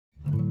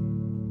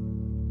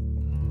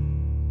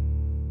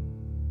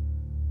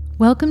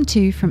Welcome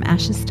to From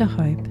Ashes to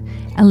Hope,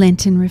 a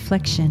Lenten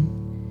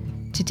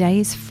reflection. Today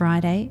is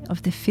Friday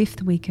of the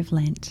 5th week of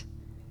Lent.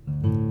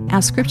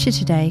 Our scripture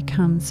today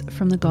comes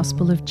from the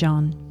Gospel of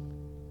John.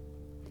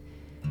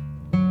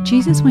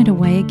 Jesus went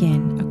away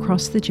again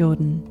across the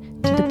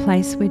Jordan to the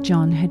place where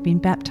John had been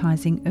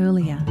baptizing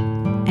earlier,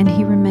 and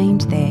he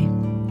remained there.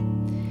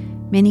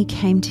 Many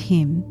came to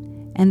him,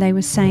 and they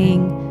were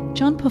saying,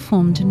 "John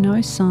performed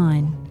no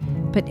sign,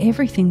 but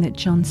everything that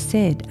John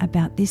said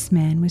about this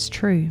man was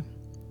true."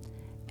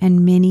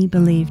 And many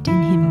believed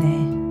in him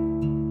there.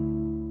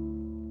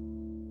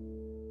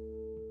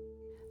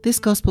 This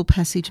gospel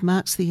passage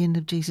marks the end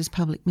of Jesus'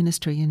 public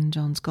ministry in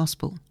John's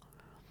gospel.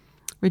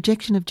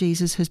 Rejection of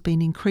Jesus has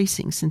been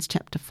increasing since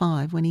chapter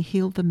 5, when he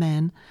healed the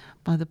man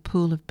by the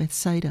pool of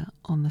Bethsaida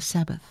on the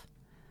Sabbath.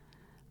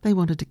 They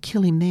wanted to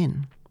kill him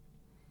then.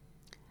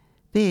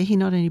 There he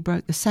not only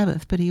broke the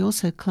Sabbath, but he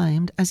also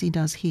claimed, as he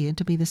does here,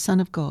 to be the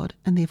Son of God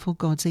and therefore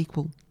God's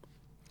equal.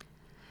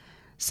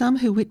 Some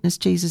who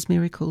witnessed Jesus'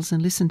 miracles and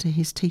listened to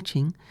his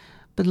teaching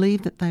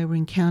believed that they were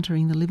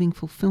encountering the living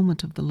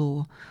fulfillment of the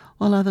law,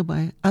 while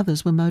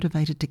others were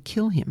motivated to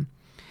kill him.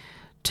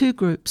 Two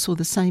groups saw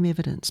the same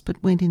evidence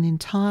but went in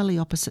entirely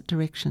opposite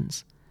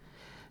directions.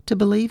 To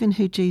believe in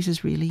who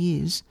Jesus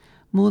really is,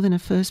 more than a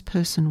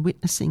first-person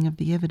witnessing of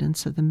the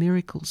evidence of the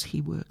miracles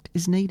he worked,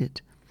 is needed.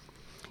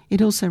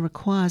 It also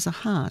requires a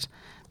heart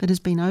that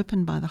has been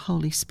opened by the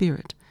Holy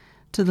Spirit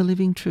to the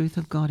living truth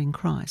of God in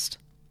Christ.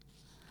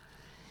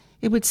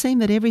 It would seem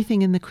that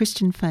everything in the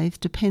Christian faith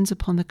depends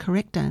upon the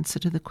correct answer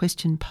to the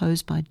question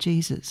posed by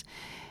Jesus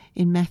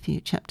in Matthew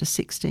chapter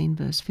 16,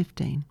 verse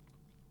 15.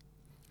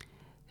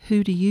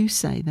 Who do you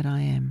say that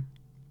I am?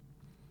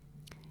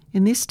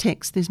 In this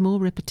text, there's more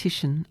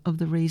repetition of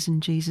the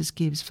reason Jesus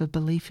gives for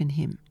belief in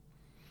him.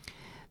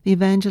 The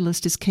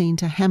evangelist is keen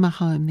to hammer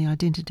home the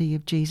identity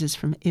of Jesus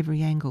from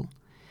every angle.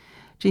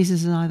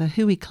 Jesus is either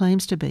who he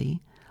claims to be,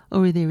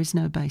 or there is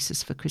no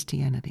basis for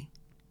Christianity.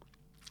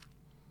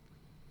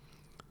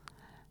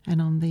 And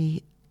on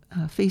the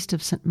feast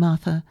of St.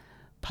 Martha,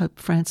 Pope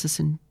Francis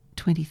in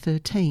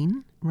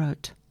 2013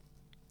 wrote,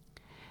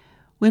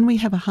 "When we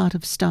have a heart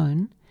of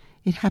stone,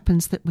 it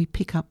happens that we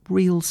pick up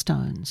real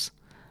stones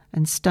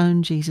and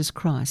stone Jesus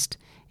Christ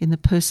in the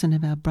person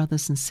of our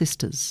brothers and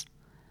sisters,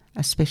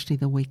 especially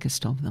the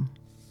weakest of them."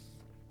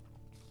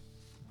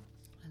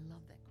 I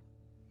love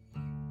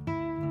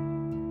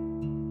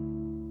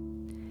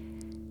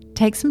that.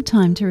 Take some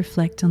time to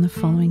reflect on the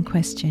following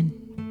question.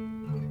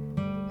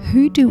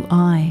 Who do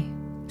I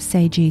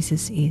say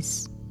Jesus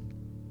is?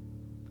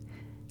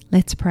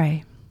 Let's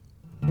pray.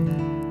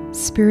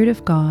 Spirit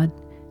of God,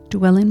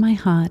 dwell in my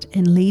heart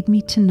and lead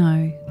me to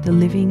know the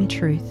living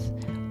truth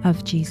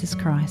of Jesus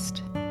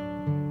Christ.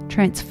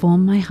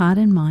 Transform my heart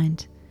and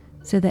mind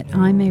so that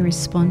I may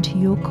respond to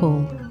your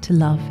call to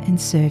love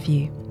and serve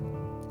you.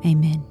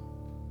 Amen.